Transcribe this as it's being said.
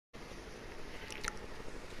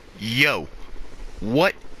Yo,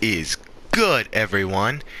 what is good,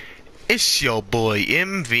 everyone? It's your boy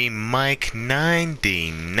MV Mike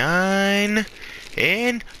 99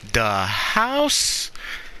 in the house,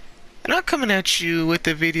 and I'm coming at you with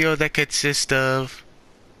a video that consists of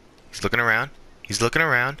he's looking around, he's looking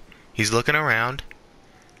around, he's looking around.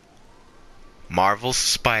 Marvel's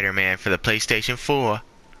Spider-Man for the PlayStation 4.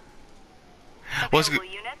 Available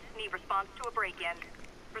units need response to a break-in.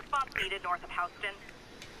 Response needed north of Houston.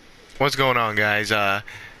 What's going on, guys?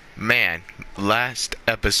 Man, last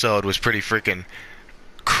episode was pretty freaking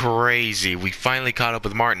crazy. We finally caught up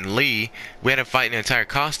with Martin Lee. We had to fight an entire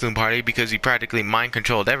costume party because he practically mind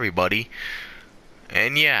controlled everybody.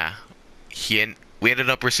 And yeah, we ended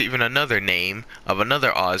up receiving another name of another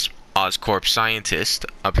Oscorp scientist,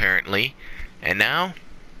 apparently. And now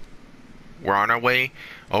we're on our way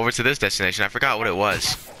over to this destination. I forgot what it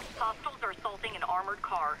was. Hostiles are assaulting an armored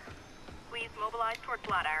car. Please mobilize toward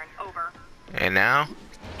Flatiron. Over. And now,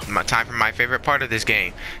 time for my favorite part of this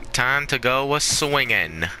game. Time to go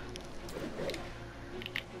a-swingin'.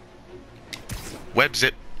 Web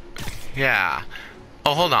zip. Yeah.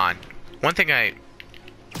 Oh, hold on. One thing There's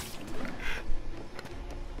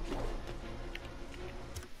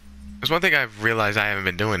one thing I've realized I haven't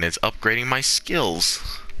been doing is upgrading my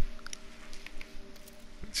skills.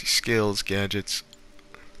 Let's see, skills, gadgets.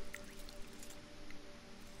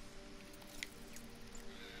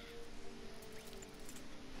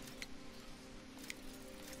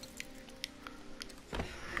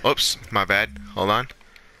 Oops, my bad. Hold on.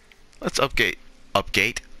 Let's upgrade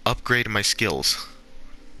my skills.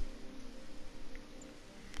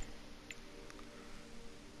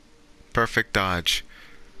 Perfect dodge.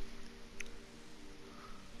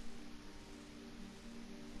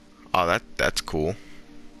 Oh, that's cool.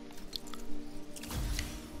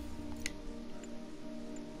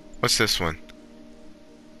 What's this one?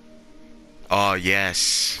 Oh,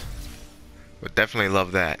 yes. Would definitely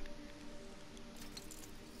love that.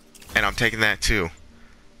 And I'm taking that too.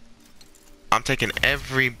 I'm taking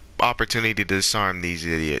every opportunity to disarm these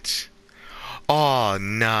idiots. Oh,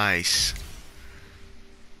 nice.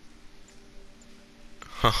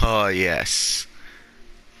 Oh, yes.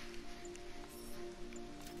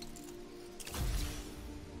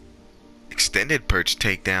 Extended perch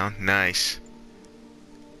takedown. Nice.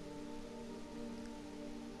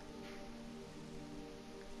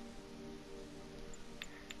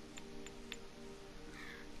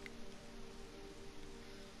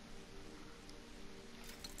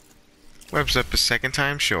 Webs up a second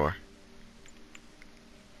time? Sure.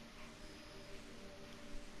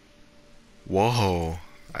 Whoa.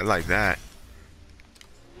 I like that.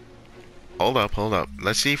 Hold up, hold up.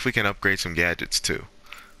 Let's see if we can upgrade some gadgets too.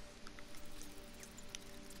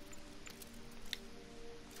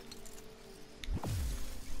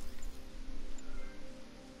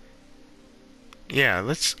 Yeah,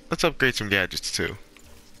 let's upgrade some gadgets too.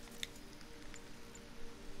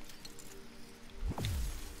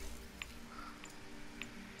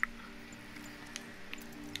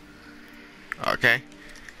 Okay.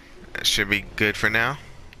 That should be good for now.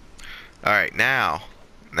 Alright, now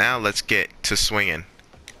let's get to swinging.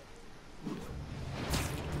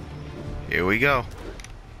 Here we go.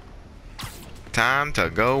 Time to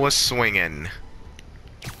go a-swinging.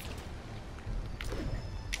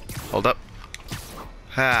 Hold up.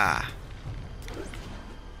 Ha.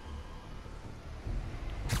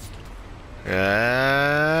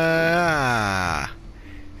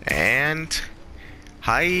 And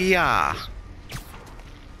hiya.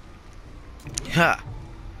 Ha.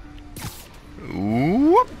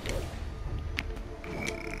 Whoop.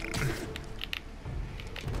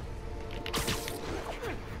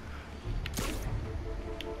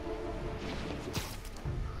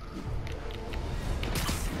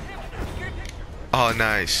 Oh,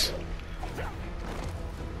 nice.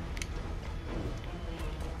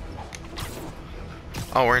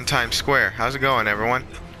 Oh, we're in Times Square. How's it going, everyone?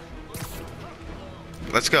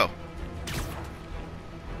 Let's go.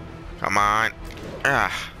 Come on.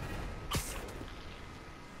 Ah.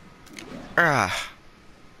 Ah.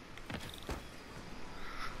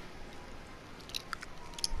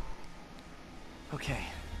 Okay,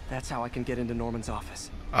 that's how I can get into Norman's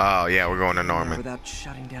office. Oh, yeah, we're going to Norman. Without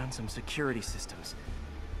shutting down some security systems.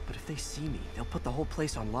 But if they see me, they'll put the whole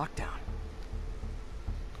place on lockdown.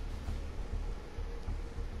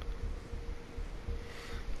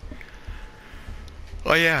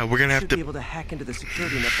 Oh, yeah, we're gonna have to be able to hack into the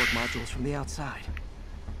security network modules from the outside.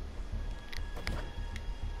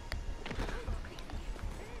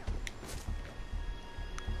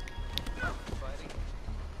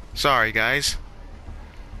 Sorry, guys.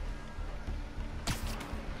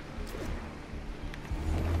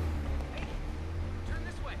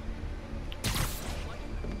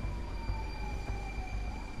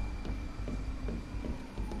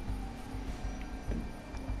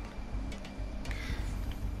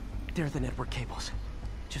 They're the network cables.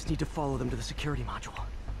 Just need to follow them to the security module.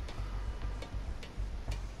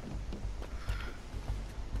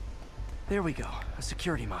 There we go. A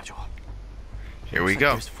security module. Here we Looks like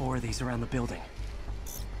go. There's 4 of these around the building.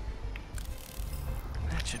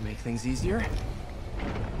 That should make things easier.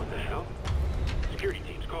 What the hell? Security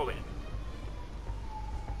teams, call in.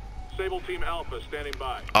 Sable Team Alpha standing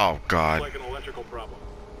by. Oh God. Looks like an electrical problem.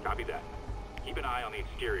 Copy that. Keep an eye on the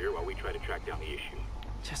exterior while we try to track down the issue.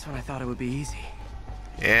 Just when I thought it would be easy.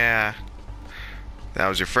 Yeah. That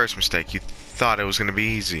was your first mistake. You thought it was gonna be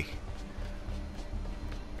easy.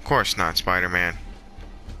 Of course not, Spider-Man.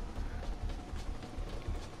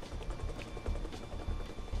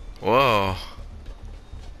 Whoa.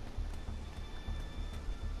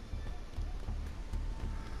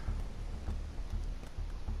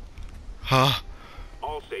 Huh?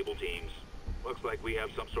 All Sable teams. Looks like we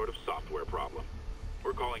have some sort of software problem.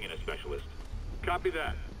 We're calling in a specialist. Copy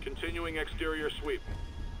that. Continuing exterior sweep.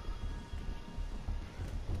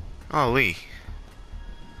 Oh, Lee.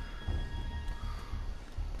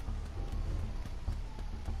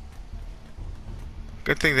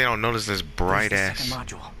 Good thing they don't notice this bright There's the ass. second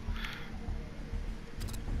module.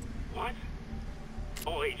 What?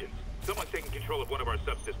 All agents. Someone's taking control of one of our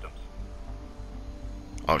subsystems.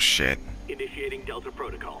 Oh shit. Initiating Delta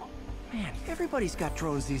Protocol. Man, everybody's got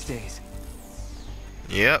drones these days.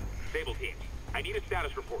 Yep. Sable teams, I need a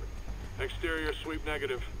status report. Exterior sweep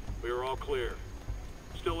negative. We are all clear.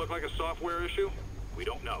 Still look like a software issue? We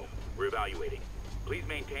don't know. We're evaluating. Please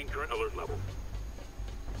maintain current alert level.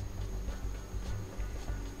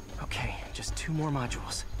 Okay, just 2 more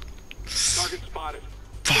modules. Target spotted.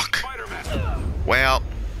 Fuck. Spider-Man! Well,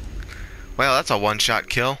 that's a one-shot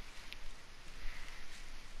kill.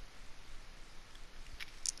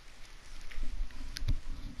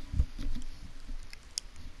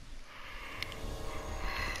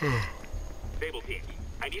 Sable teams,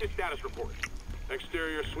 I need a status report.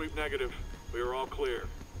 Exterior sweep negative. We are all clear.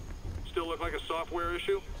 Still look like a software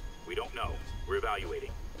issue? We don't know. We're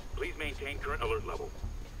evaluating. Please maintain current alert level.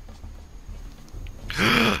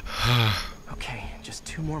 Okay, just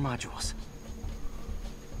 2 more modules.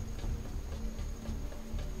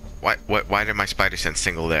 Why did my spider sense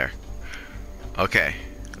single there? Okay.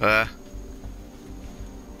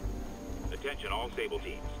 Attention all Sable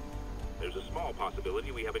teams. There's a small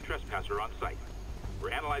possibility we have a trespasser on site.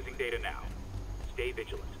 We're analyzing data now. Stay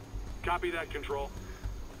vigilant. Copy that, Control.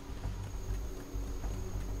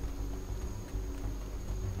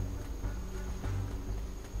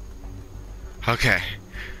 Okay.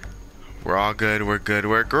 We're all good, we're good,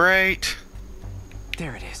 we're great!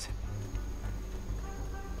 There it is.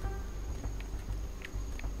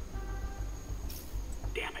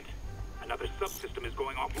 Damn it. Another subsystem is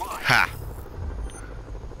going offline. Ha!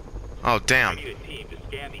 Oh, I damn. need a team to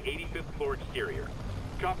scan the 85th floor exterior.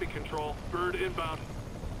 Copy, Control. Bird inbound.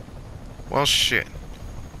 Well, shit.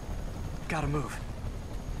 Gotta move.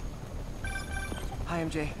 Hi,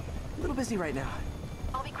 MJ. A little busy right now.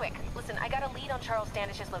 I'll be quick. Listen, I got a lead on Charles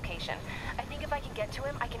Standish's location. I think if I can get to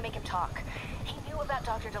him, I can make him talk. He knew about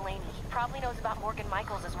Dr. Delaney. He probably knows about Morgan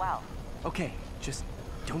Michaels as well. Okay, just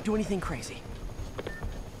don't do anything crazy.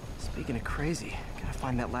 Speaking of crazy, gotta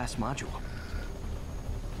find that last module.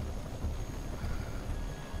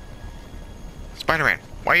 Spider-Man,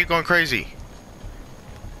 why are you going crazy?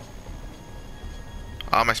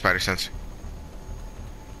 Oh, my spider sense.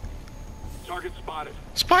 Target spotted.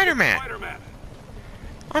 Spider-Man! Spider-Man!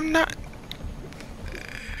 I'm not...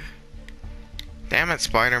 Damn it,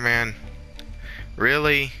 Spider-Man.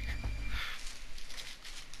 Really?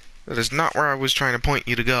 That is not where I was trying to point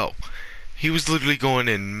you to go. He was literally going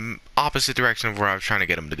in opposite direction of where I was trying to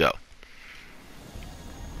get him to go.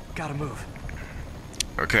 Gotta move.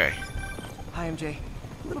 Okay. Hi, MJ.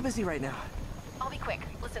 A little busy right now. I'll be quick.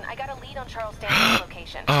 Listen, I got a lead on Charles Standish's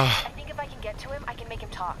location. I think if I can get to him, I can make him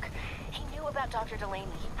talk. He knew about Dr.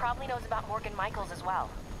 Delaney. He probably knows about Morgan Michaels as well.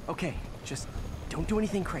 Okay, just don't do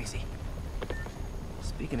anything crazy.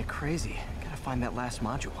 Speaking of crazy, gotta find that last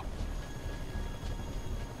module.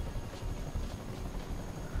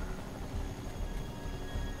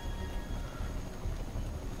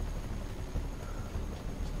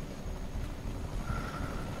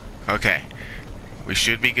 Okay. We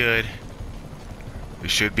should be good. We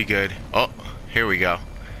should be good. Oh, here we go.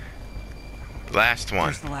 Last one.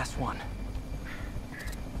 Here's the last one.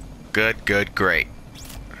 Good, good, great.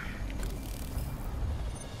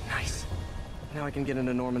 Nice. Now I can get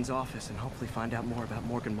into Norman's office and hopefully find out more about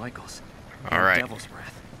Morgan Michaels. All And right. Devil's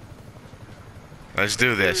Breath. Let's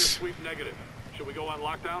do Exterior this. sweep negative. Should we go on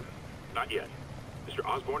lockdown? Not yet. Mr.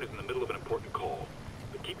 Osborn is in the middle of an important call.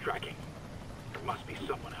 But keep tracking. There must be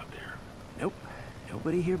someone out there. Nope.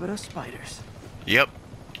 Nobody here but us spiders. Yep.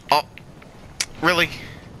 Oh. Really?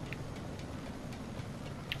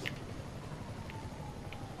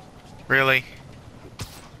 Really?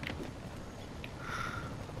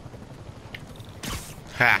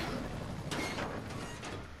 Ha.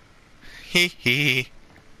 Hee hee.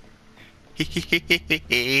 Hee hee hee hee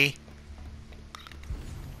hee.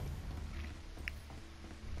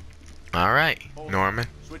 Alright, Norman.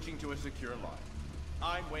 Switching to a secure line.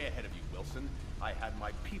 I'm way ahead of you, Wilson. I had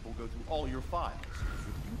my people go through all your files. If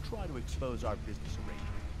you try to expose our business arrangement,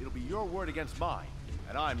 it'll be your word against mine.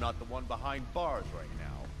 And I'm not the one behind bars right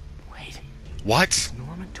now. Wait, What? is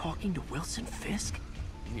Norman talking to Wilson Fisk?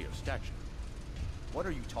 Neo statue. What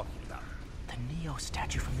are you talking about? The Neo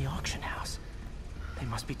statue from the auction house. They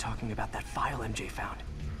must be talking about that file MJ found.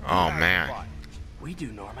 Oh Who has the man. file? We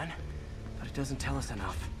do, Norman. But it doesn't tell us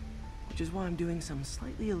enough. Which is why I'm doing some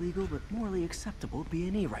slightly illegal but morally acceptable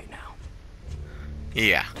B&E right now.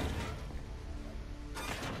 Yeah.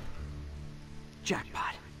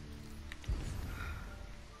 Jackpot.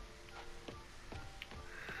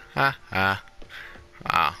 Ha ha.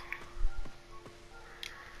 Ah.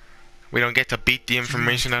 We don't get to beat the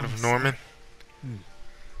information out of Norman?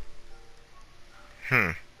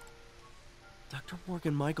 Dr.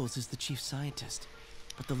 Morgan Michaels is the chief scientist,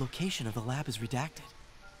 but the location of the lab is redacted.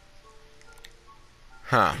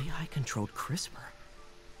 Huh. AI-controlled CRISPR.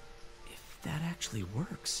 If that actually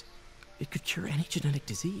works, it could cure any genetic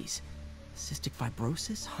disease. Cystic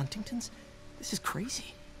fibrosis, Huntington's. This is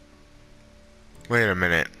crazy. Wait a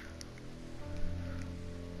minute.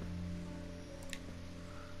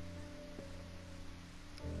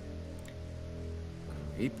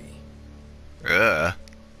 Creepy. Ugh.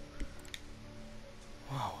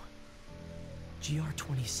 Whoa.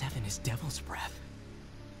 GR27 is Devil's Breath.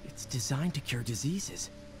 It's designed to cure diseases,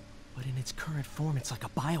 but in its current form, it's like a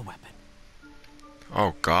bioweapon.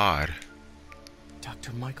 Oh god.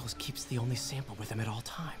 Dr. Michaels keeps the only sample with him at all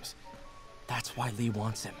times. That's why Lee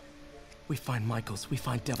wants him. We find Michaels, we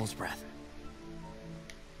find Devil's Breath.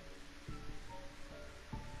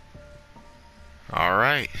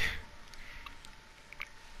 Alright.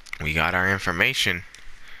 We got our information.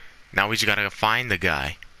 Now we just gotta find the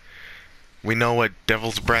guy. We know what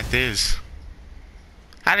Devil's Breath is.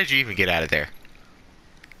 How did you even get out of there?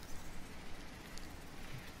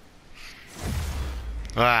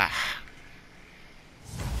 Ah.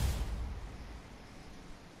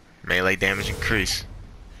 Melee damage increase.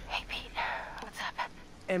 Hey, Pete. What's up?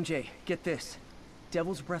 MJ, get this.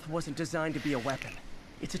 Devil's Breath wasn't designed to be a weapon.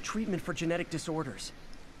 It's a treatment for genetic disorders.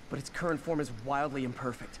 But its current form is wildly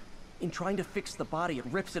imperfect. In trying to fix the body, it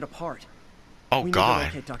rips it apart. Oh We god. need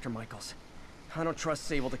to locate Dr. Michaels. I don't trust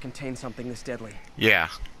Sable to contain something this deadly. Yeah.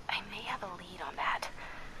 I may have a lead on that.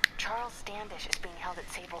 Charles Standish is being held at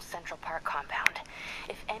Sable's Central Park compound.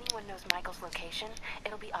 If anyone knows Michael's location,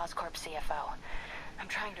 it'll be Oscorp's CFO. I'm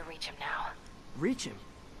trying to reach him now. Reach him?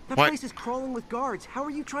 That What? place is crawling with guards. How are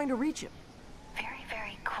you trying to reach him? Very,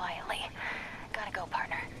 very quietly. Gotta go,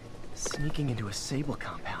 partner. Sneaking into a Sable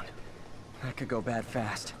compound. That could go bad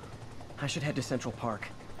fast. I should head to Central Park.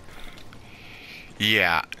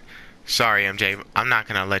 Yeah. Sorry, MJ. I'm not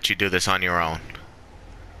gonna let you do this on your own.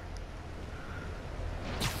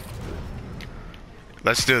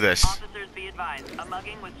 Let's do this. Officers be advised, a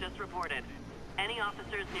mugging was just reported. Any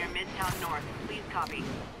officers near Midtown North, please copy.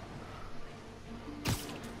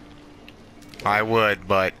 I would,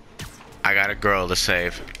 but I got a girl to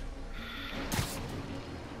save.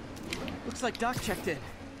 Looks like Doc checked in.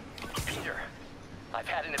 Peter, I've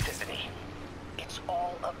had an epiphany. It's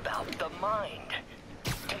all about the mind.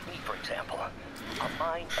 Take me, for example. A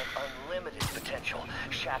mind of unlimited potential,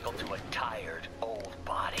 shackled to a tired, old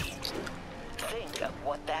body. Think of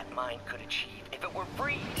what that mind could achieve if it were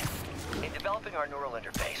freed. In developing our neural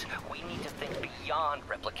interface, we need to think beyond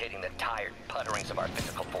replicating the tired putterings of our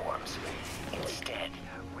physical forms. Instead,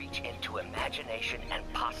 reach into imagination and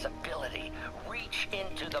possibility. Reach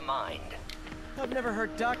into the mind. I've never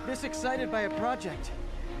heard Doc this excited by a project.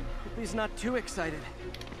 Hope he's not too excited.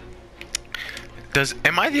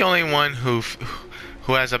 Am I the only one who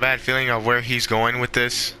has a bad feeling of where he's going with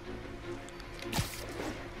this?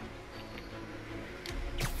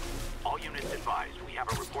 All units advised, we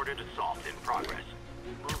have a reported assault in progress.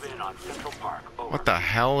 Move in on Central Park. Over. What the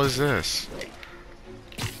hell is this?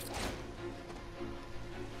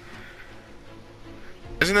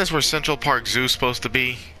 Isn't this where Central Park Zoo's supposed to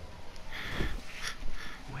be?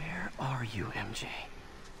 Where are you, MJ?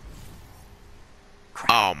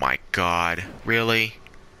 Oh my god. Really?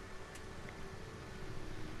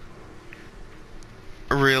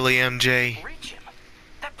 Really, MJ? Reach him.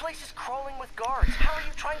 That place is patrolling with guards. How are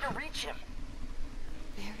you trying to reach him?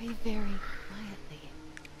 Very, very quietly.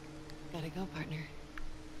 Gotta go, partner.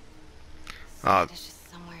 Uh, Standish is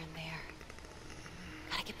somewhere in there.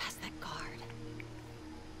 Gotta get past that guard.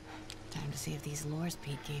 Time to see if these lures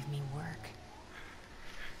Pete gave me work.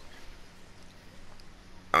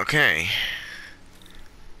 okay.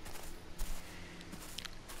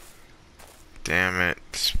 Damn it,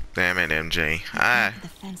 MJ. Ah. The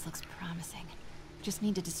fence looks promising. Just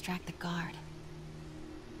need to distract the guard.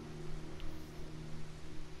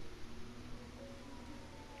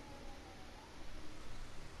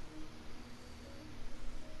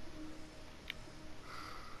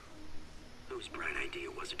 Whose bright idea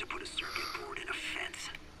was it to put a circuit board in a fence?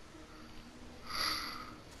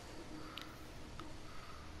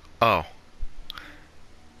 Oh.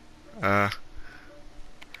 Out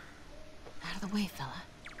of the way, fella.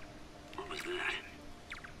 What was that?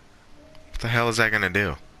 What the hell is that gonna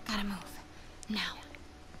do? Gotta move. Now.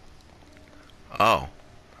 Oh.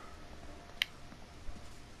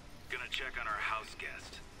 Gonna check on our house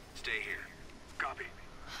guest. Stay here. Copy.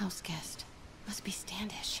 House guest. Must be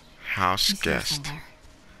Standish. House He's here guest. somewhere.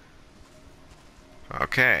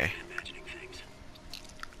 Okay. Imagining things.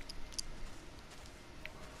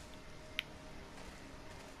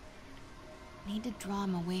 Need to draw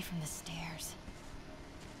him away from the stairs.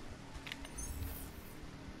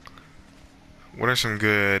 What are some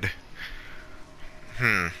good...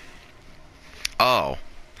 Oh.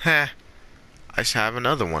 Heh. I just have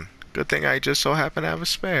another one. Good thing I just so happen to have a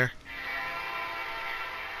spare.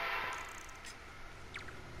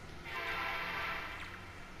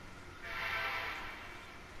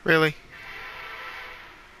 Really?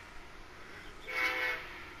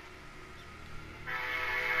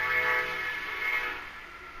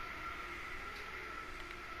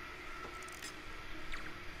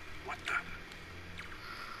 What the?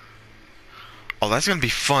 Oh, that's gonna be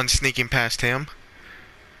fun sneaking past him.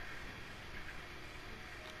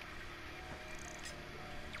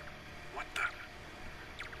 What the?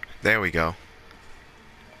 There we go.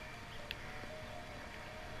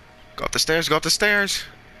 Go up the stairs, go up the stairs.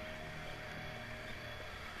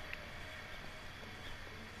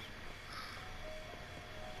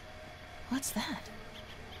 What's that?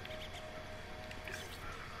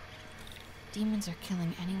 Demons are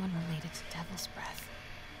killing anyone related to Devil's Breath.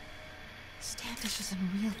 Standish is in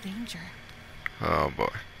real danger. Oh boy.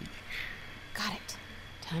 Got it.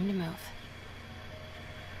 Time to move.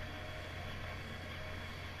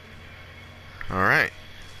 Alright.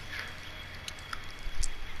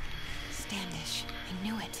 Standish. I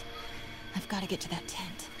knew it. I've got to get to that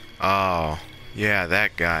tent. Oh, yeah,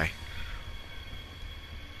 that guy.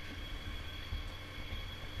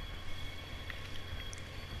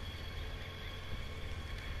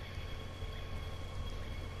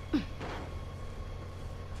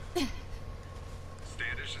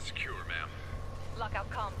 Standish is secure, ma'am. Lockout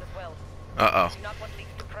comms as well. Uh-oh. Do not want leaks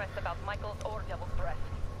to press about Michael's or Devil's Breath.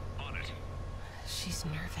 On it. She's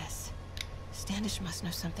nervous. Standish must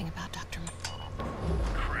know something about Dr.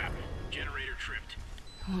 Crap. Generator tripped.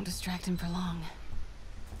 I won't distract him for long.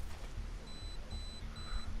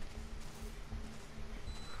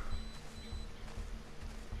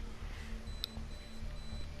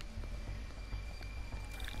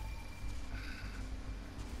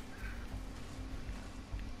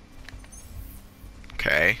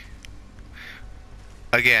 Okay.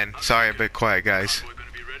 Again, sorry, a bit quiet, guys. Convoy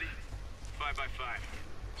gonna be ready? 5 by 5.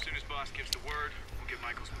 As soon as boss gives the word, we'll get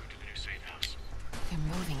Michael's moved to the new safe house. They're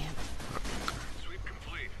moving him. Sweep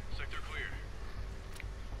complete. Sector clear.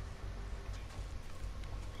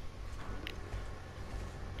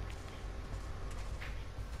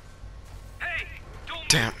 Hey! Don't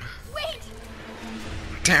Damn. Wait!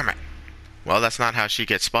 Damn it. Well, that's not how she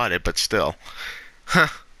gets spotted, but still. Huh.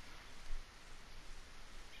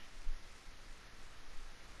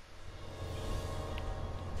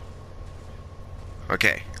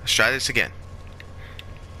 Okay, let's try this again.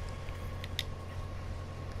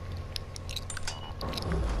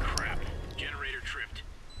 Crap. Generator tripped.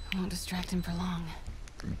 I won't distract him for long.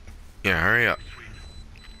 Yeah, hurry up.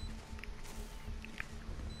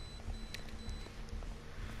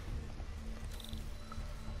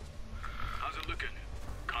 How's it looking?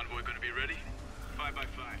 Convoy gonna be ready? 5 by 5.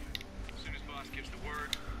 As soon as boss gives the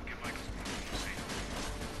word, we'll get Michael's moved to the new safe house.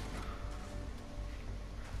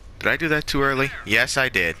 Did I do that too early? Yes, I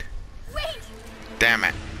did. Wait! Damn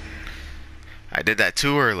it. I did that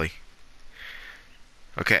too early.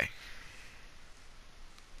 Okay.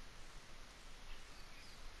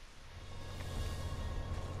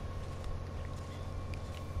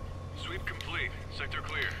 Sweep complete. Sector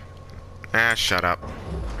clear. Ah, shut up.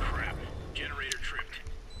 Crap.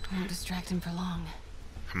 Won't distract him for long.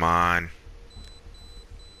 Come on.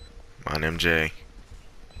 Come on, MJ.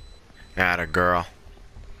 Atta girl.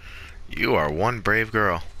 You are one brave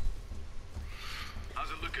girl. How's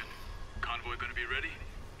it looking? Convoy gonna be ready?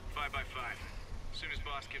 5 by 5. As soon as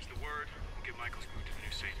boss gives the word, we'll get Michaels moved to the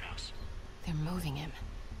new safe house. They're moving him.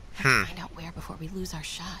 Have to find out where before we lose our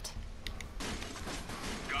shot.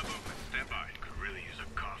 Got open. Stand by. Could really use a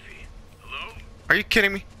coffee. Hello? Are you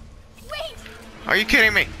kidding me? Wait! Are you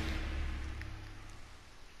kidding me?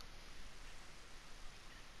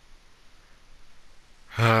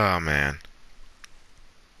 Oh, man.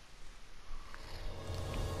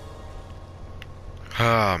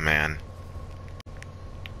 Oh, man.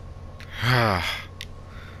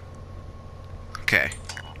 Okay.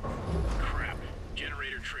 Crap.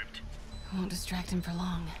 Generator tripped. Won't distract him for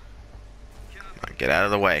long. Come on, get out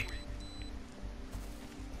of the way.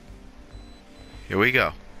 Here we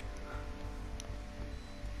go.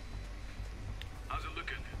 How's it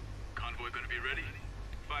looking? Convoy gonna be ready?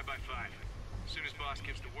 5 by 5. As soon as boss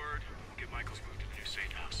gives the word, we'll get Michaels moved to the new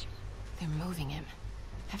safe house. They're moving him.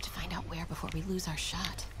 Have to find out where before we lose our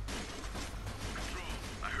shot. Control,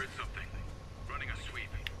 I heard something. Running a sweep.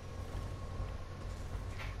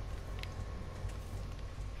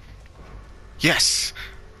 Yes!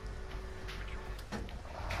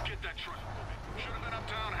 Get that truck moving. Should have been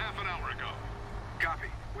uptown half an hour ago. Copy.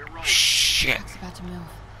 We're rolling. Shit. Truck's about to move.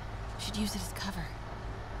 Should use it as cover.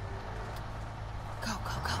 Go,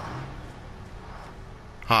 go, go.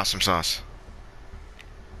 Awesome sauce.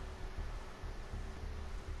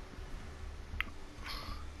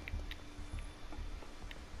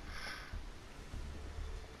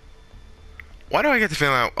 Why do I get the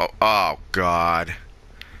feeling oh God.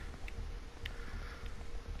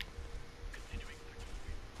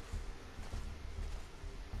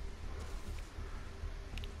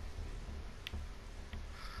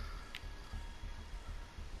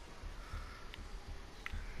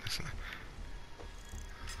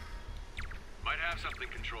 Might have something,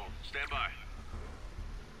 Control. Stand by.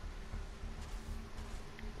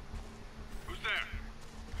 Who's there?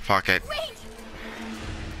 Fuck it.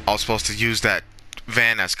 I was supposed to use that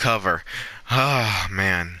van as cover. Ah,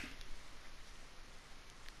 man.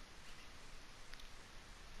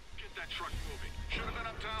 Get that truck moving. Should have been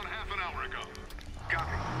uptown half an hour ago.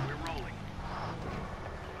 Copy. We're rolling.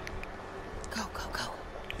 Go, go, go.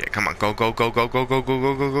 Yeah, come on. Go, go, go, go, go, go, go,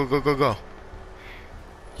 go, go, go, go, go, go.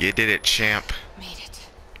 You did it, champ. Made it.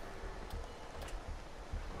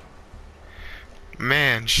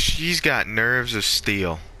 Man, she's got nerves of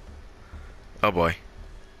steel. Oh boy.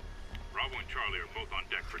 Bravo and Charlie are both on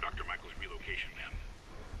deck for Dr. Michael's relocation, ma'am.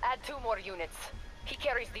 Add 2 more units. He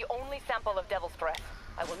carries the only sample of Devil's Breath.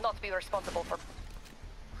 I will not be responsible for... 5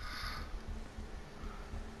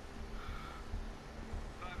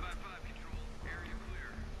 by 5, Control. Area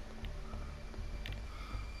clear.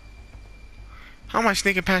 How am I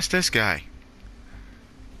sneaking past this guy?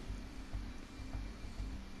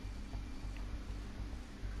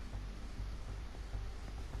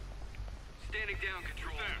 Standing down,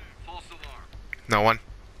 Control. False alarm. No one.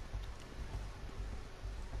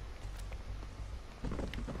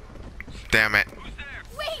 Damn it. Who's there?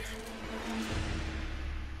 Wait!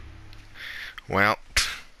 Well.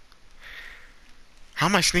 How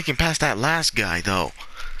am I sneaking past that last guy, though?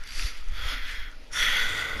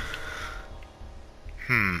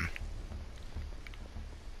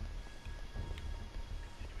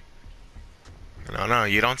 No,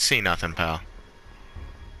 you don't see nothing, pal.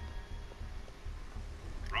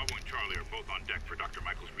 Bravo and Charlie are both on deck for Dr.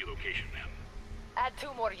 Michael's relocation, ma'am. Add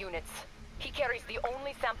 2 more units. He carries the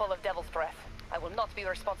only sample of Devil's Breath. I will not be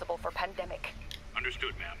responsible for pandemic.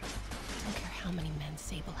 Understood, ma'am. I don't care how many men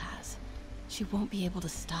Sable has. She won't be able to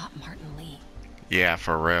stop Martin Lee. Yeah,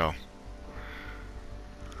 for real.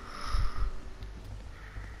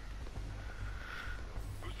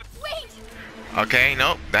 Wait! Okay,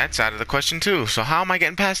 nope, that's out of the question too. So how am I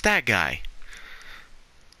getting past that guy?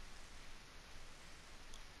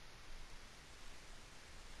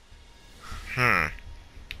 Could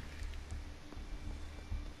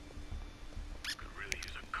really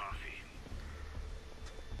use a coffee.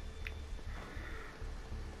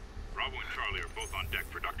 Bravo and Charlie are both on deck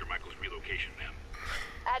for Dr. Michael's relocation, ma'am.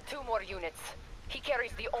 Add 2 more units. He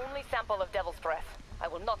carries the only sample of Devil's Breath. I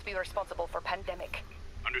will not be responsible for pandemic.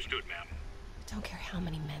 Understood, ma'am. I don't care how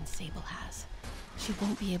many men Sable has. She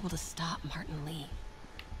won't be able to stop Martin Lee.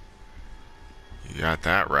 You got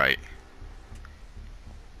that right.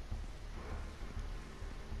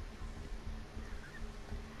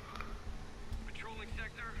 Patrolling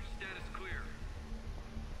sector, status clear.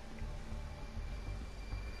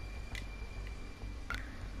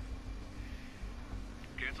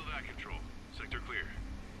 Cancel that, Control. Sector clear.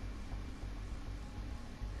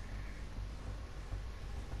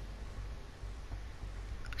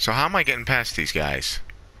 So how am I getting past these guys?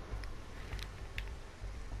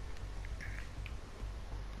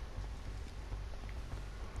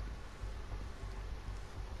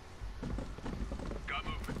 Got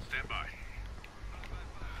movement. Stand by.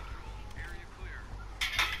 Area clear.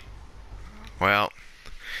 Well,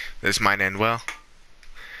 this might end well.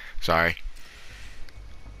 Sorry.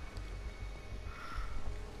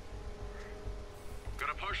 Got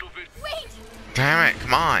a partial vid. Damn it,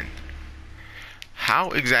 come on.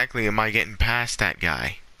 How exactly am I getting past that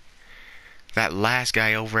guy? That last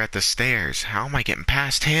guy over at the stairs. How am I getting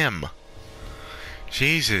past him?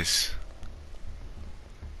 Jesus.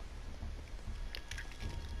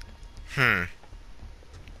 Bravo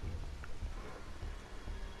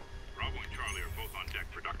and Charlie are both on deck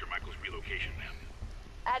for Dr. Michael's relocation, ma'am.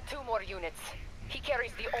 Add 2 more units. He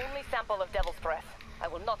carries the only sample of Devil's Breath. I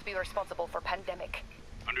will not be responsible for pandemic.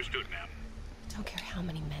 Understood, ma'am. Don't care how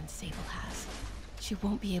many men Sable has. She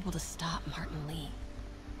won't be able to stop Martin Lee.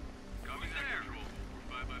 Coming there. Control.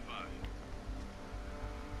 We're 5 by 5.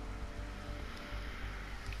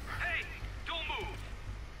 Hey! Don't move!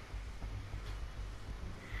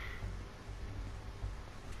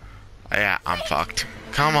 Yeah, I'm fucked.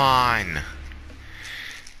 Come on.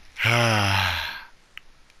 Oh.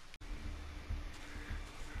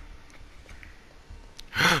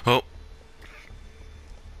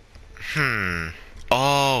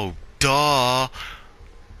 Oh, duh.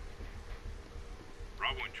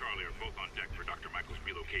 Bravo and Charlie are both on deck for Dr. Michael's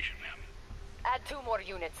relocation, ma'am. Add 2 more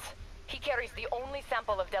units. He carries the only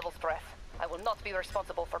sample of Devil's Breath. I will not be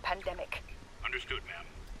responsible for pandemic. Understood, ma'am.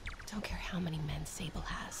 Don't care how many men Sable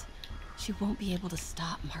has. She won't be able to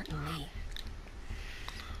stop Martin Lee.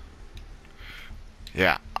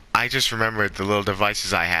 Yeah, I just remembered the little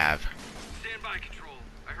devices I have. Stand by, Control.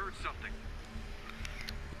 I heard something.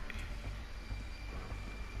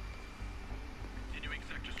 Continuing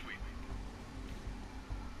sector sweep.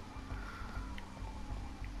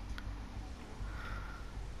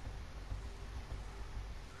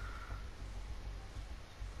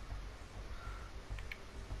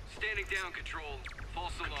 Standing down, Control.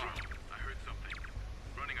 False alarm. I heard something.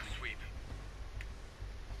 Running a sweep.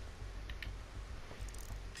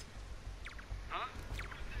 Huh?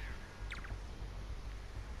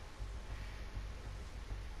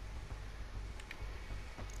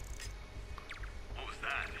 What was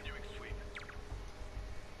that? Continuing sweep.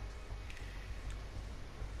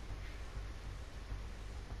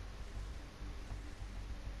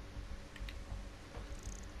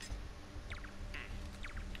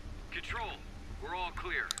 Control, we're all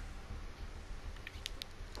clear.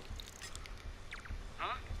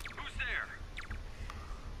 Huh? Who's there?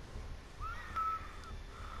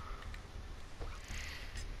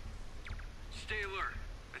 Stay alert.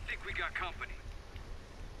 I think we got company.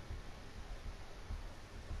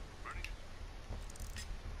 Running.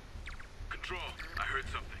 Control, I heard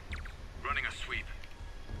something. Running a sweep.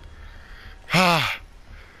 Ah.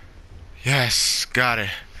 Yes, got it.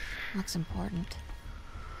 Looks important.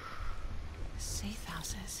 Safe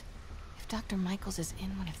houses. If Dr. Michaels is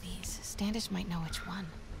in one of these, Standish might know which one.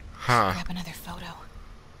 Huh. Grab another photo.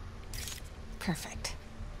 Perfect.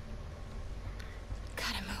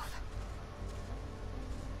 Gotta move.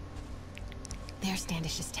 There's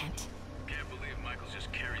Standish's tent. Can't believe Michaels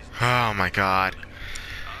just carries. Oh my god.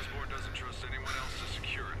 Osborn doesn't trust anyone else to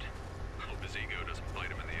secure it. Hope his ego doesn't bite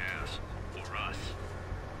him in the ass. Or us.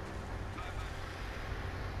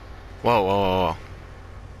 Whoa, whoa, whoa, whoa.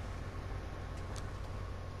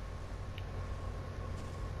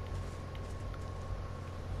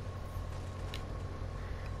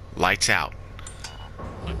 Lights out.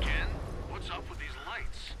 Again? What's up with these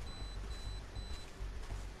lights?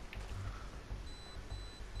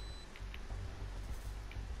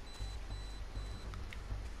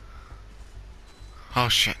 Oh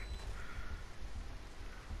shit.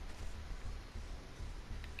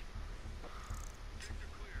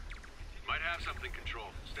 Might have something,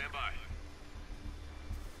 Control. Stand by.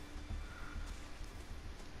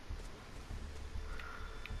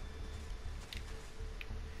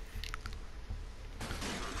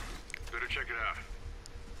 Better check it out.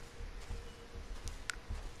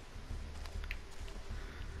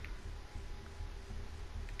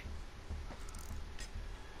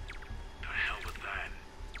 The hell with that?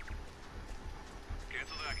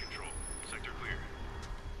 Cancel that, Control. Sector clear.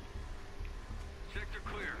 Sector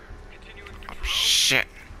clear. Continuing control. Shit.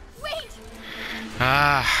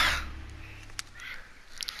 Ah.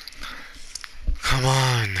 Come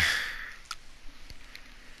on.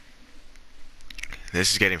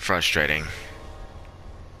 This is getting frustrating.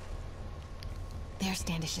 There's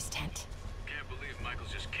Standish's tent. Can't believe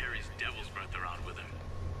Michaels just carries devil's breath around with him.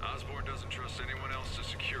 Osborn doesn't trust anyone else to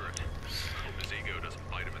secure it. Hope his ego doesn't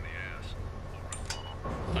bite him in the ass.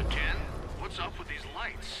 Again? What's up with these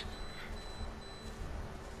lights?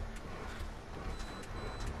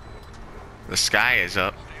 The sky is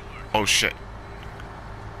up. Oh shit.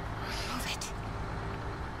 Move it.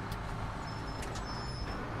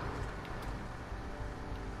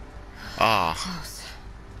 Ah. Close.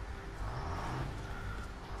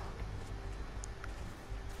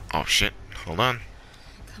 Oh shit. Hold on.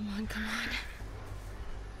 Come on, come on.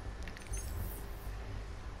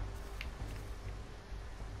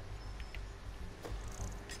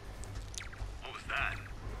 What was that?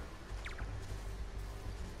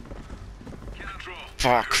 Control.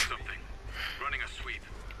 Fuck. Something. Running a sweep.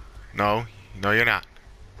 No. No, you're not.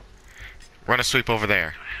 Run a sweep over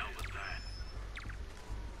there. The hell was that?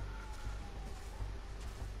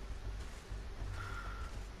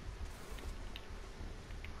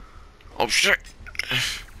 Oh shit. The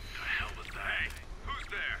hell was that? Who's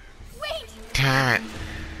there? Wait! Damn it.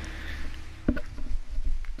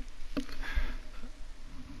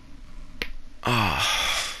 Oh.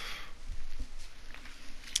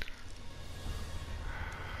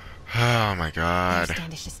 Oh my There's god.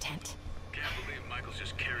 Standish's tent. Can't believe Michaels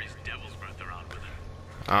just carries devil's breath around with him.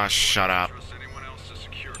 Ah, shut up. Trust anyone else to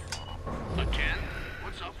secure it. Again?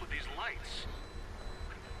 What's up with these lights?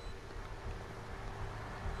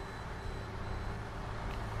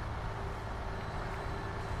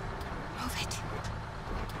 Move it.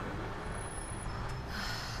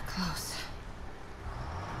 Close.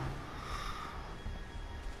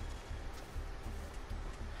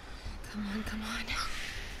 Come on, come on.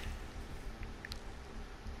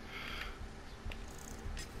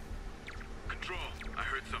 Control, I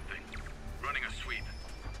heard something. Running a sweep.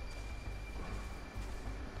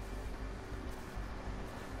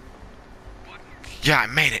 What? Yeah, I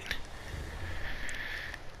made it.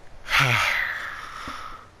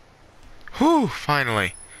 Whew,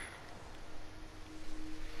 finally.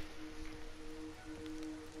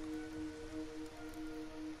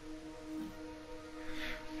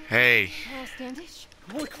 Hey. Charles Standish?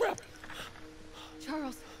 Holy crap!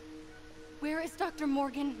 Charles, where is Dr.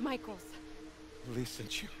 Morgan Michaels? Lee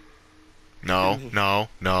sent you. No, no,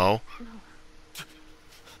 no.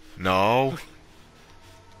 No.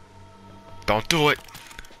 Don't do it.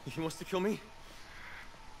 He wants to kill me?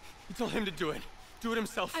 You tell him to do it. Do it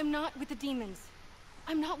himself. I'm not with the demons.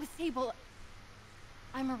 I'm not with Sable.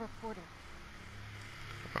 I'm a reporter.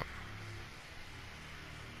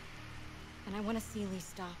 And I want to see Lee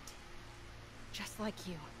stopped. Just like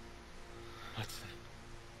you. Hudson.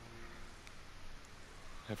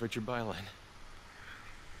 I've heard your byline.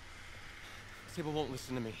 Sable won't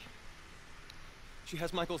listen to me. She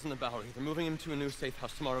has Michaels in the Bowery. They're moving him to a new safe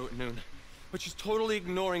house tomorrow at noon. But she's totally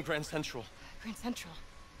ignoring Grand Central. Grand Central.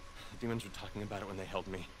 The demons were talking about it when they held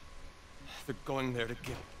me. They're going there to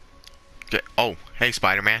Get, oh, hey,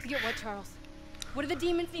 Spider-Man. Get what, Charles? What do the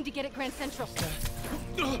demons need to get at Grand Central?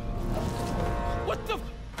 What the?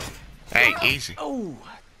 Hey, easy. Oh!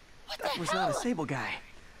 What That the was hell? not a Sable guy.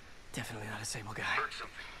 Definitely not a Sable guy.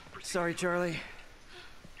 Sorry, Charlie.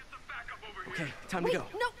 Okay, time Wait, to go.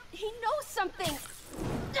 no, he knows something.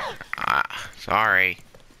 Ah, sorry.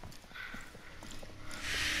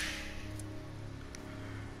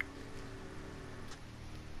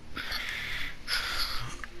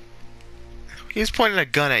 He was pointing a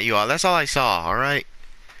gun at you all. That's all I saw, alright?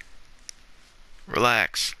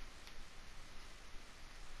 Relax.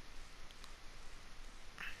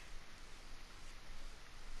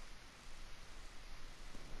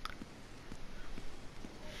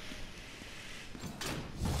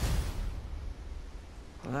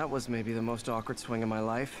 Well, that was maybe the most awkward swing of my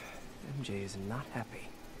life. MJ is not happy.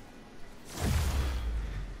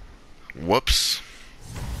 Whoops.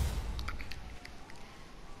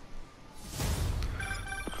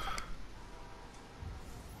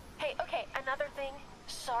 Hey, okay, another thing.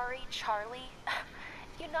 Sorry, Charlie.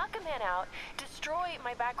 You knock a man out, destroy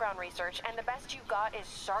my background research, and the best you got is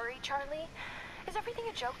sorry, Charlie? Is everything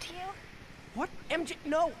a joke to you? What? MJ?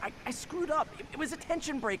 No, I screwed up. It was a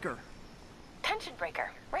tension breaker. Tension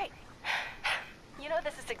breaker, right. You know,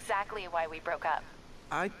 this is exactly why we broke up.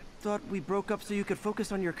 I thought we broke up so you could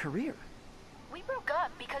focus on your career. We broke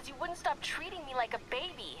up because you wouldn't stop treating me like a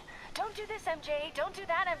baby. Don't do this, MJ. Don't do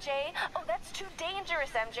that, MJ. Oh, that's too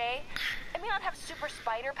dangerous, MJ. I may not have super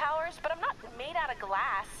spider powers, but I'm not made out of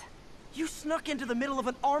glass. You snuck into the middle of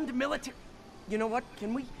an armed military... You know what?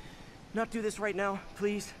 Can we not do this right now,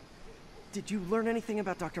 please? Did you learn anything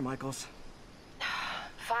about Dr. Michaels?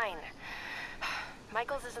 Fine.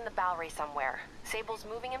 Michaels is in the Bowery somewhere. Sable's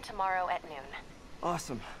moving him tomorrow at noon.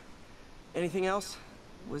 Awesome. Anything else?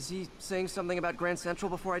 Was he saying something about Grand Central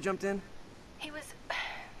before I jumped in? He was...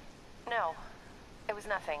 No. It was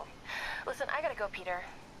nothing. Listen, I gotta go, Peter.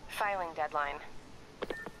 Filing deadline.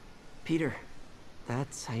 Peter.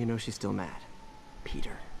 That's how you know she's still mad.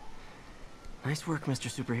 Peter. Nice work, Mr.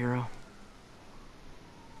 Superhero.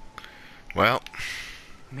 Well,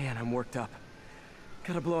 Man, I'm worked up.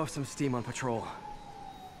 Gotta blow off some steam on patrol.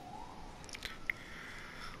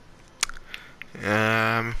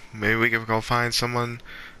 Maybe we can go find someone's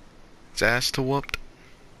ass to whoop.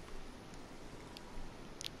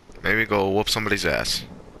 Maybe go whoop somebody's ass.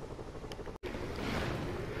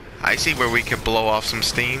 I see where we can blow off some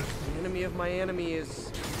steam. The enemy of my enemy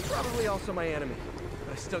is probably also my enemy.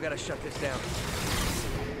 But I still gotta shut this down.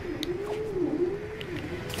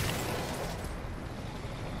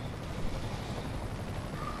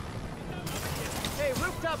 Hey,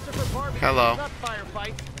 rooftops are for barbecue, Hello. not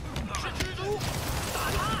firefights.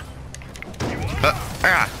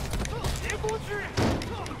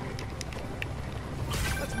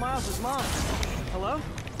 That's Miles' mom. Hello?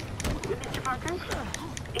 Mr. Parker?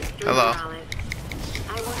 It's Drew Hello. Morales.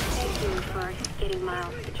 I want to thank you for getting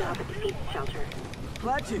Miles the job at the pizza shelter.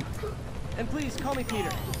 Glad to. And please, call me Peter.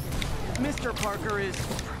 Mr. Parker is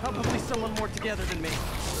probably someone more together than me.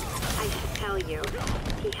 I should tell you,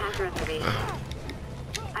 he has reservations.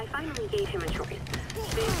 I finally gave him a choice,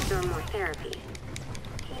 this or more therapy.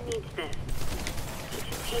 He needs this. He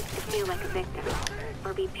just hates to feel like a victim,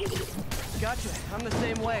 or be pitied. Gotcha. I'm the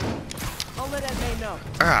same way. I'll let Ed May know.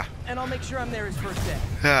 And I'll make sure I'm there his first day.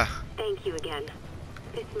 Yeah. Thank you again.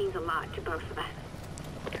 This means a lot to both of us.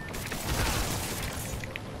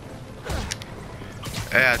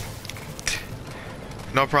 Yeah.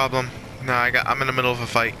 No problem. No, I'm in the middle of a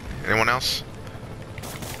fight. Anyone else?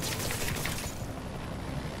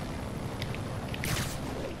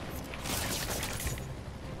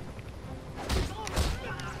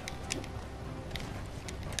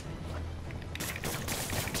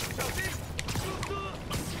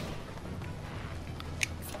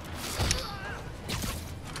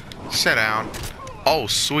 Sit down. Oh,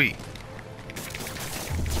 sweet.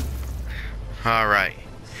 All right.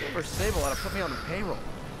 Silver Sable ought to put me on the payroll.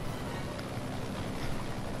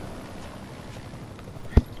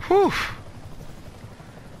 Whew.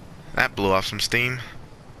 That blew off some steam.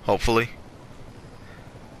 Hopefully.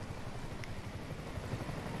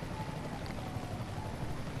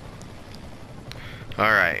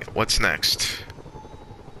 Alright, what's next?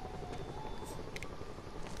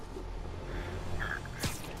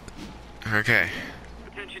 Okay.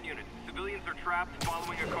 Attention units. Civilians are trapped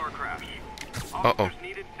following a car crash. Uh-oh. Officers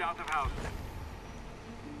needed south of house.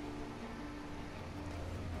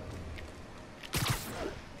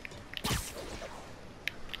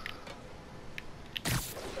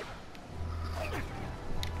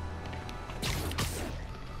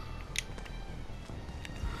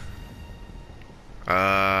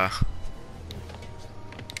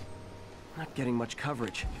 Not getting much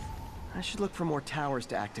coverage. I should look for more towers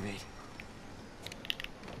to activate.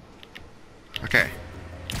 Okay.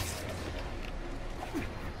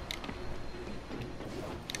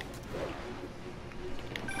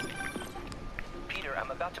 Peter,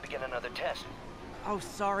 I'm about to begin another test. Oh,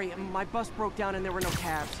 sorry. My bus broke down and there were no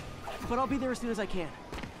cabs. But I'll be there as soon as I can.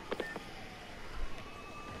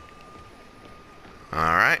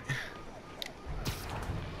 Alright.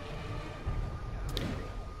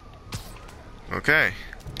 Okay.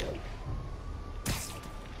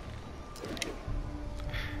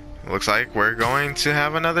 Looks like we're going to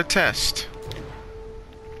have another test.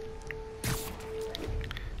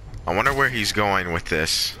 I wonder where he's going with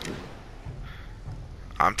this.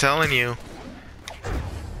 I'm telling you,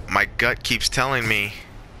 my gut keeps telling me.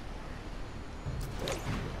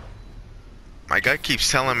 My gut keeps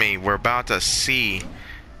telling me we're about to see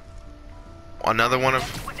another one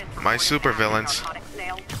of my supervillains.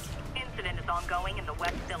 Incident is ongoing in the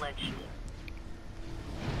West Village.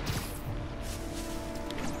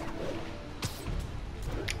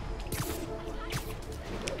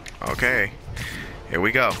 Okay, here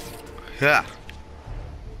we go. Yeah.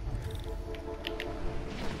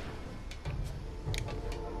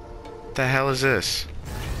 The hell is this?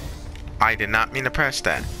 I did not mean to press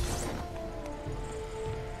that.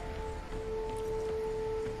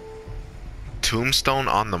 Tombstone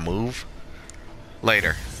on the move?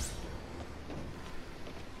 Later.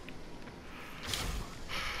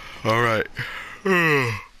 Alright.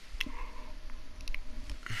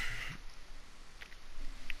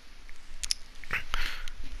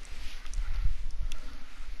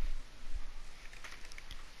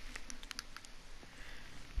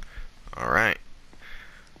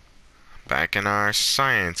 checking our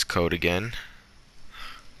science code again.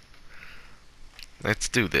 Let's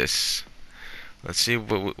do this. Let's see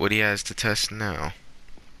what he has to test now.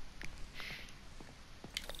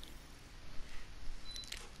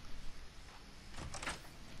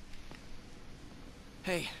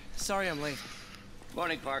 Hey, sorry I'm late.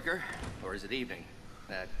 Morning, Parker. Or is it evening?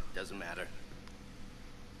 That doesn't matter.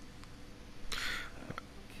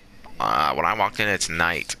 When I walked in, it's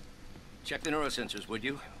night. Check the neurosensors, would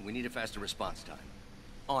you? We need a faster response time.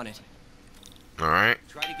 On it. Alright.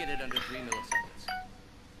 Try to get it under 3 milliseconds.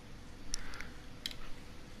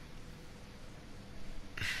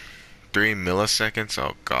 3 milliseconds?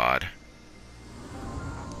 Oh, God.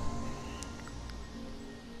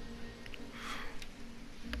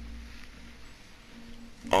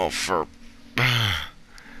 Oh, for...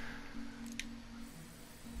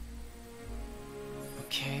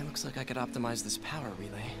 Okay, looks like I could optimize this power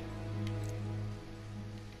relay.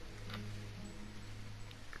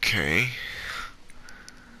 Okay.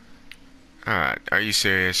 Alright, are you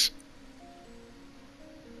serious?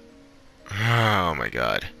 Oh my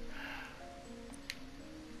God.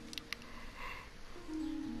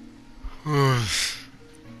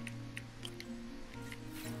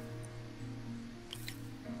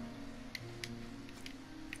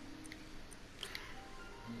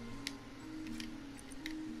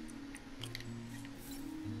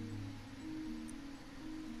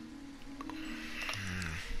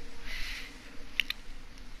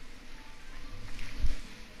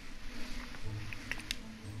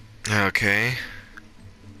 Okay.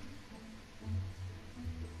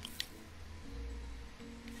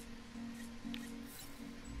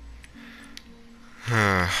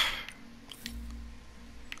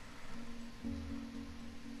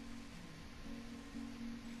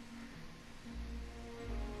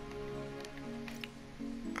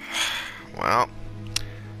 Well,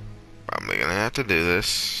 probably gonna have to do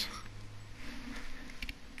this.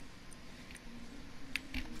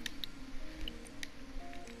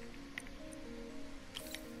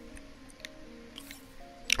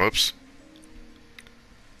 Whoops.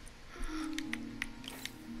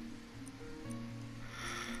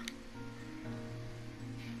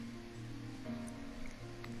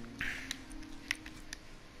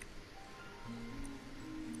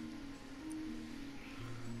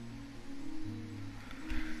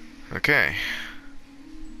 Okay.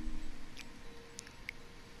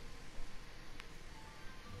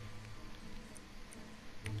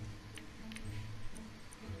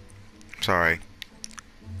 Sorry.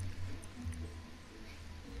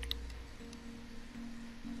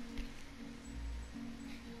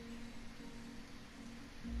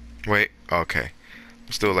 Wait, okay.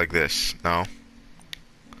 Let's do it like this. No.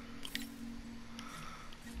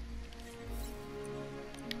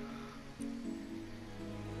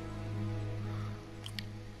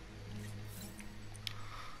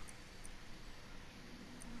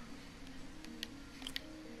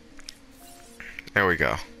 There we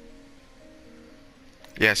go.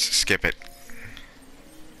 Yes, skip it.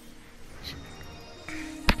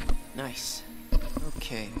 Nice.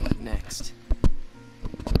 Okay, what next?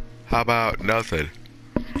 How about nothing?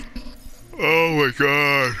 Oh my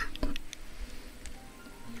God.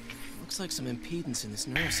 Looks like some impedance in this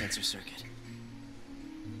neurosensor circuit.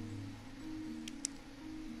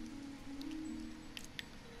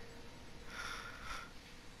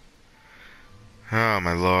 Oh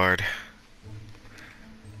my Lord.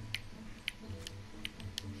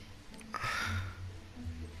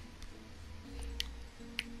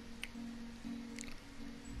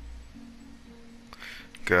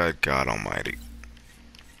 Good God Almighty.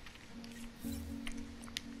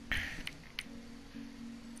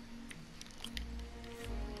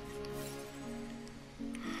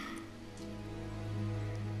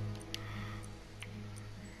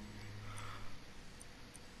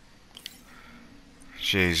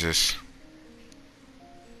 Jesus.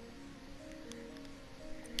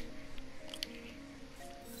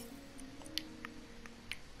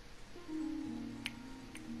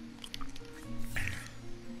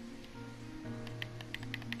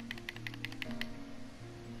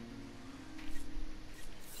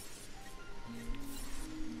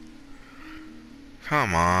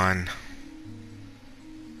 Come on.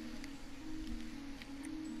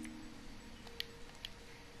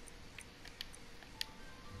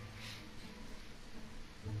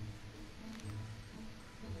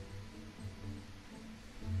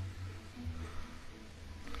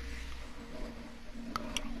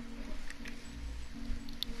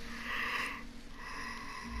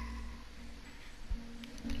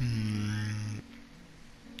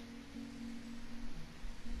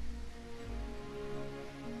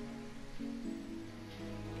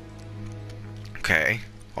 Okay,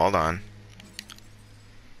 hold on.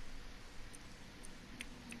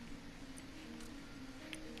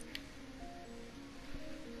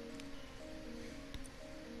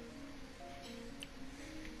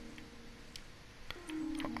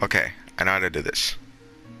 Okay, I know how to do this.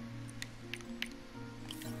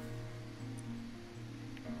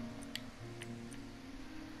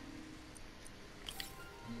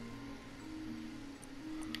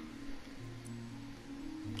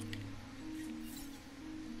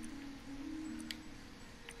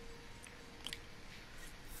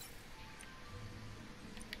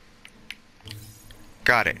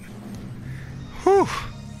 Got it. Whew.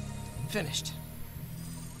 Finished.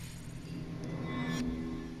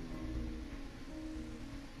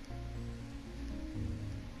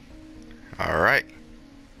 All right.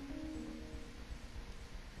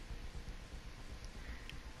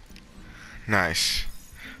 Nice.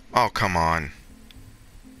 Oh, come on.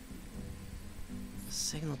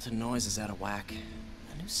 Signal to noise is out of whack.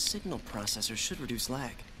 A new signal processor should reduce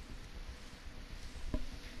lag.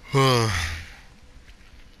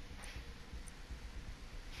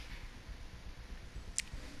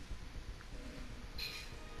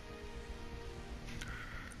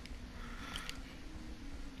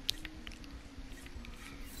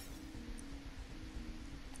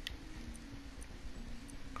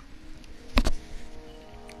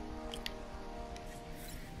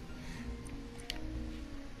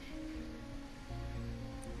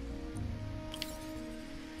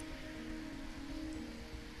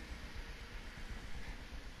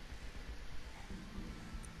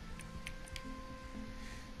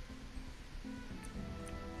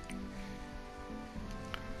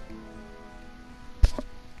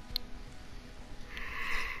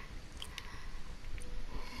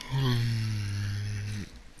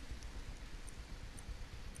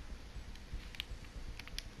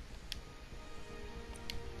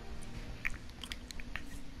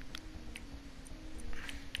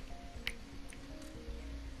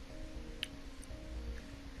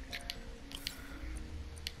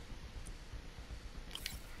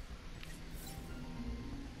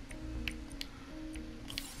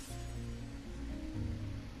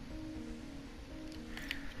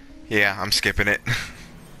 Yeah, I'm skipping it.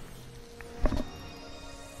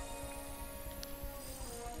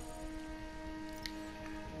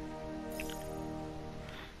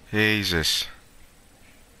 Jesus.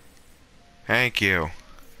 Thank you.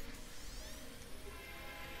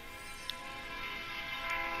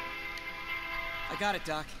 I got it,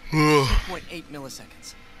 Doc. 2.8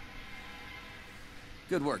 milliseconds.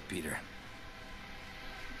 Good work, Peter.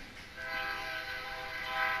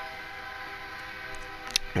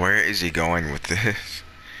 Where is he going with this?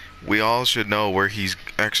 We all should know where he's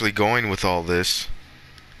actually going with all this.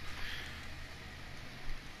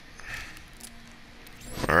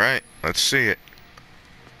 Alright, let's see it.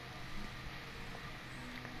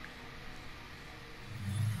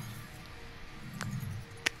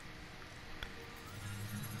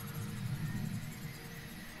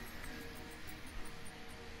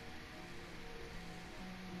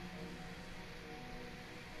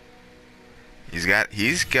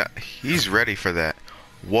 He's ready for that.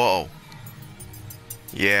 Whoa.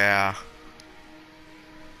 Yeah.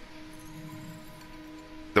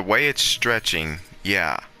 The way it's stretching,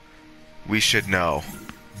 yeah. We should know.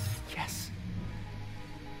 Yes.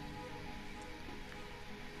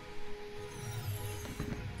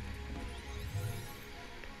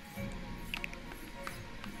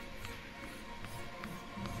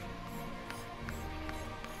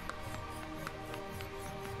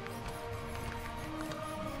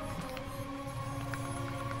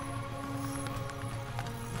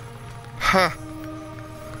 Huh.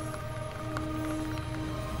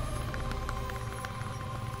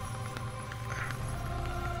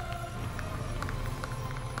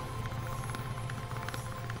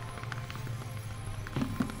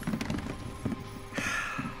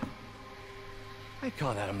 I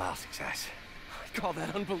call that a mild success. I call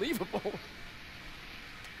that unbelievable.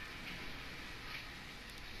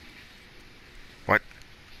 What?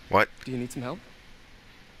 What? Do you need some help?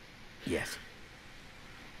 Yes.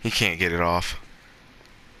 He can't get it off.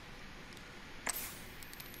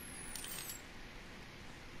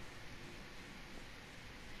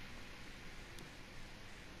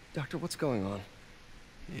 Doctor, what's going on?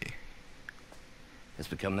 Yeah. It's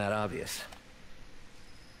become that obvious.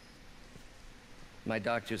 My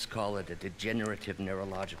doctors call it a degenerative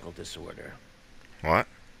neurological disorder. What?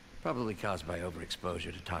 Probably caused by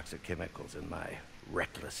overexposure to toxic chemicals in my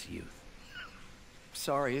reckless youth.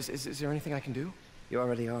 Sorry, is there anything I can do? You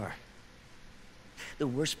already are. The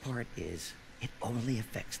worst part is, it only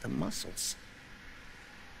affects the muscles.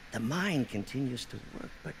 The mind continues to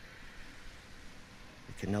work, but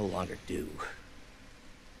it can no longer do.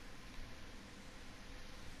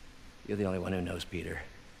 You're the only one who knows, Peter.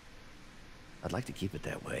 I'd like to keep it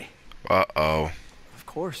that way. Uh-oh. Of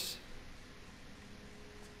course.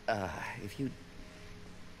 If you'd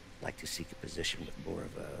like to seek a position with more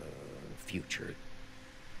of a future.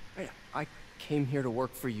 I came here to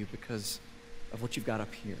work for you because of what you've got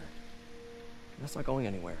up here. That's not going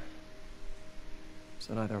anywhere.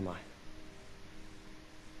 So neither am I.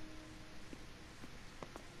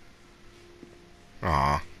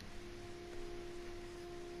 Aw.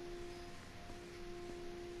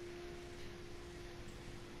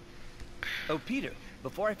 Oh, Peter,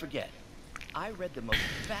 before I forget, I read the most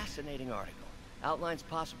fascinating article. Outlines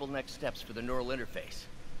possible next steps for the neural interface.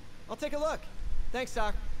 I'll take a look. Thanks,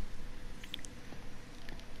 Doc.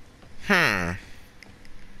 I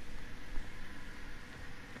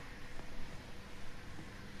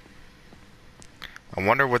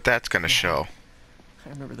wonder what that's gonna show. I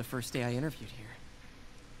remember the first day I interviewed here.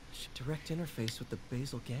 Direct interface with the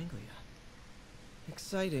basal ganglia.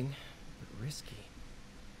 Exciting, but risky.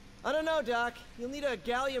 I don't know, Doc. You'll need a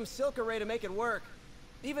gallium silk array to make it work.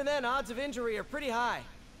 Even then, odds of injury are pretty high.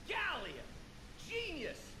 Gallium!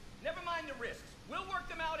 Genius! Never mind the risks. We'll work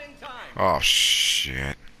them out in time. Oh,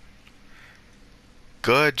 shit.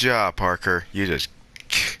 Good job, Parker. You just...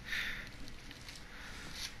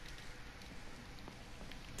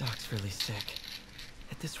 Doc's really sick.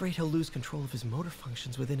 At this rate, he'll lose control of his motor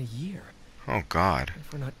functions within a year. Oh, God.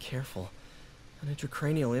 If we're not careful, an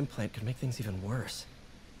intracranial implant could make things even worse.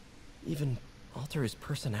 Even alter his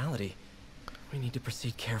personality. We need to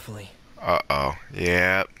proceed carefully. Uh-oh.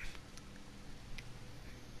 Yep.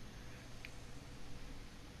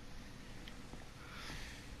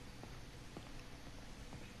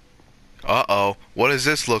 Uh-oh. What does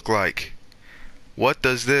this look like? What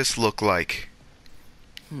does this look like?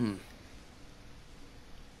 Can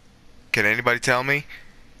anybody tell me?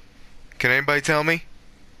 Can anybody tell me?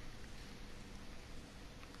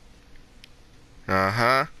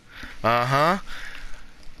 Uh-huh. Uh-huh.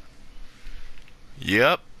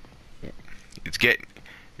 Yep. It's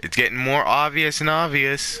getting more obvious and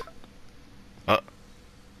obvious.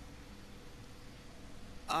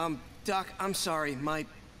 Doc, I'm sorry. My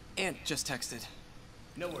aunt just texted.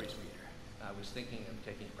 No worries, Peter. I was thinking of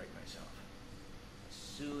taking a break myself. As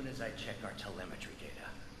soon as I check our telemetry data.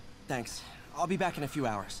 Thanks. I'll be back in a few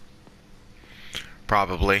hours.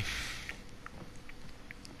 Probably.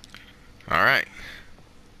 Alright.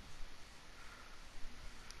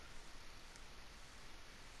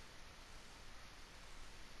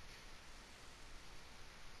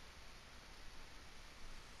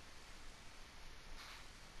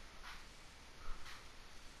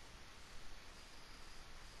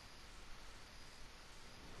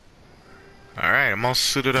 Alright, I'm all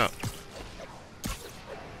suited up.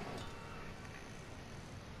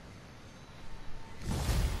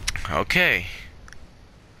 Okay.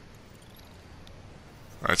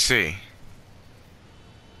 Let's see.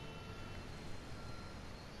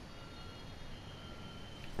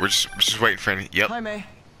 We're just waiting for any. Yep. Hi, May.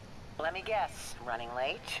 Let me guess. Running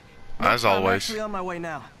late? As I'm always. actually on my way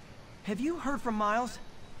now. Have you heard from Miles?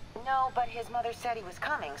 No, but his mother said he was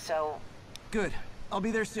coming, so... Good. I'll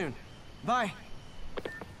be there soon. Bye.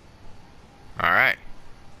 Alright.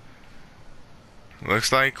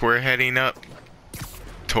 Looks like we're heading up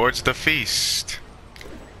towards the feast.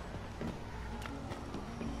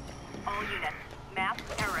 All units,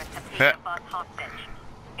 masked terrorists have taken a bus hostage.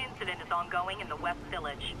 Incident is ongoing in the West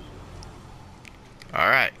Village.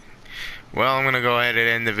 Alright. Well, I'm gonna go ahead and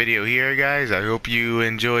end the video here, guys. I hope you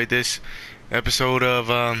enjoyed this episode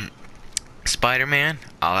of Spider-Man.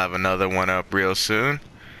 I'll have another one up real soon.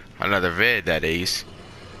 Another vid, that is.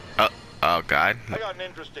 Oh, God. I got an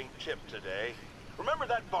interesting tip today. Remember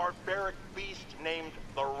that barbaric beast named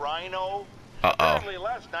the Rhino? Uh-oh. Apparently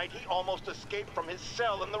last night he almost escaped from his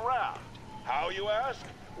cell in the raft. How, you ask?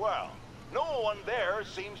 Well, no one there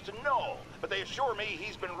seems to know, but they assure me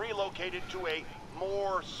he's been relocated to a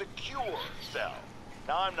more secure cell.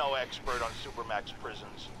 Now, I'm no expert on Supermax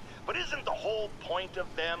prisons, but isn't the whole point of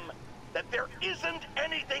them that there isn't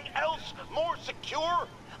anything else more secure?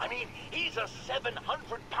 I mean, he's a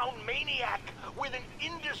 700-pound maniac with an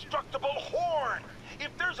indestructible horn. If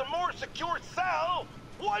there's a more secure cell,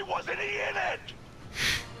 why wasn't he in it?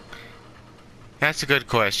 That's a good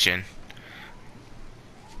question.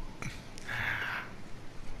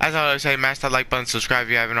 As I always say, smash that like button, subscribe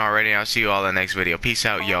if you haven't already, and I'll see you all in the next video. Peace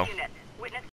out, yo. All units,